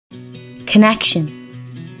Connection.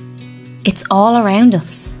 It's all around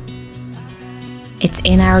us. It's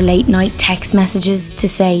in our late night text messages to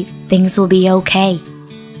say things will be okay.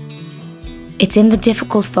 It's in the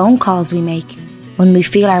difficult phone calls we make when we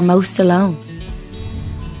feel our most alone.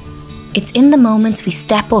 It's in the moments we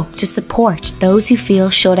step up to support those who feel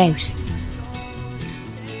shut out.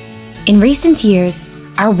 In recent years,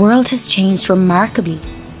 our world has changed remarkably,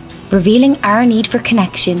 revealing our need for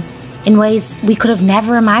connection in ways we could have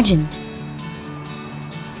never imagined.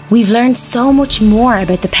 We've learned so much more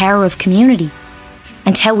about the power of community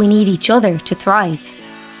and how we need each other to thrive,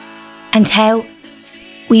 and how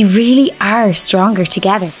we really are stronger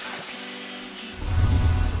together.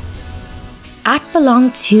 At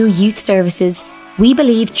BeLonG 2 Youth Services, we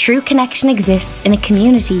believe true connection exists in a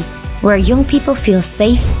community where young people feel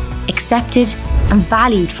safe, accepted, and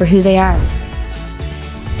valued for who they are.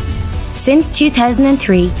 Since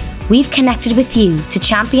 2003, we've connected with you to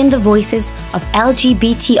champion the voices of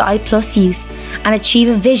LGBTI+ youth and achieve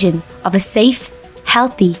a vision of a safe,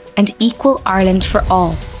 healthy, and equal Ireland for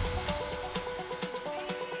all.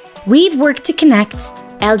 We've worked to connect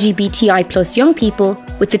LGBTI+ young people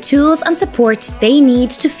with the tools and support they need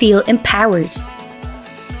to feel empowered.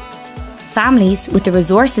 Families with the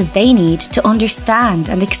resources they need to understand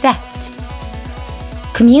and accept.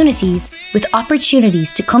 Communities with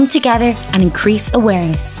opportunities to come together and increase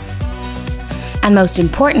awareness. And most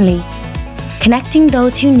importantly, connecting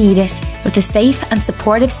those who need it with a safe and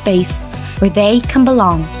supportive space where they can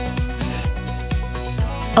belong.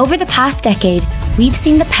 Over the past decade, we've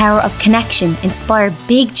seen the power of connection inspire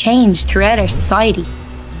big change throughout our society.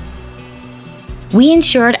 We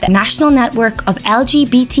ensured a national network of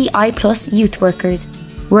LGBTI+ youth workers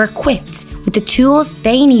were equipped with the tools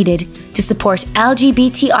they needed to support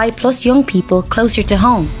LGBTI+ young people closer to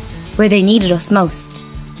home, where they needed us most.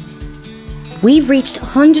 We've reached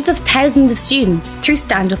hundreds of thousands of students through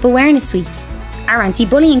Stand Up Awareness Week, our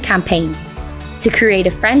anti-bullying campaign, to create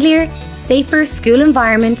a friendlier, safer school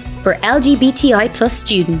environment for LGBTI+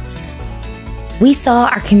 students. We saw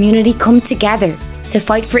our community come together to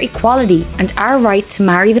fight for equality and our right to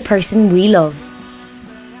marry the person we love.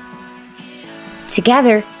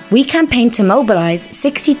 Together, we campaigned to mobilise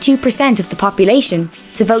 62% of the population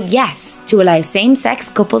to vote yes to allow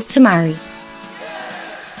same-sex couples to marry.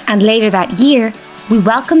 And later that year, we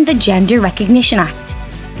welcomed the Gender Recognition Act,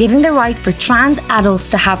 giving the right for trans adults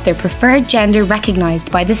to have their preferred gender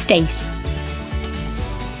recognised by the state.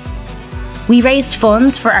 We raised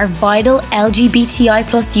funds for our vital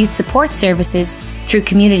LGBTI+ youth support services through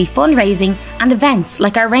community fundraising and events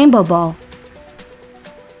like our Rainbow Ball.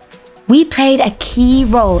 We played a key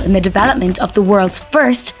role in the development of the world's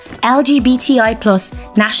first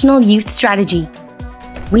LGBTI+ national youth strategy.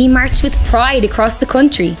 We marched with pride across the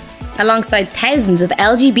country, alongside thousands of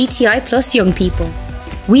LGBTI+ young people.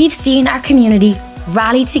 We've seen our community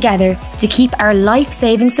rally together to keep our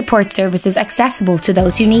life-saving support services accessible to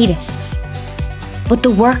those who need it. But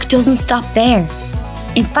the work doesn't stop there.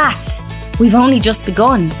 In fact, we've only just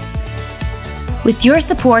begun. With your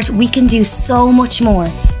support, we can do so much more.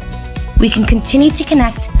 We can continue to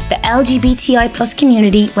connect the LGBTI+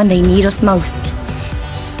 community when they need us most.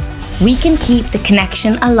 We can keep the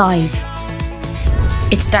connection alive.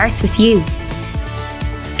 It starts with you.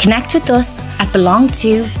 Connect with us at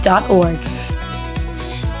belong2.org.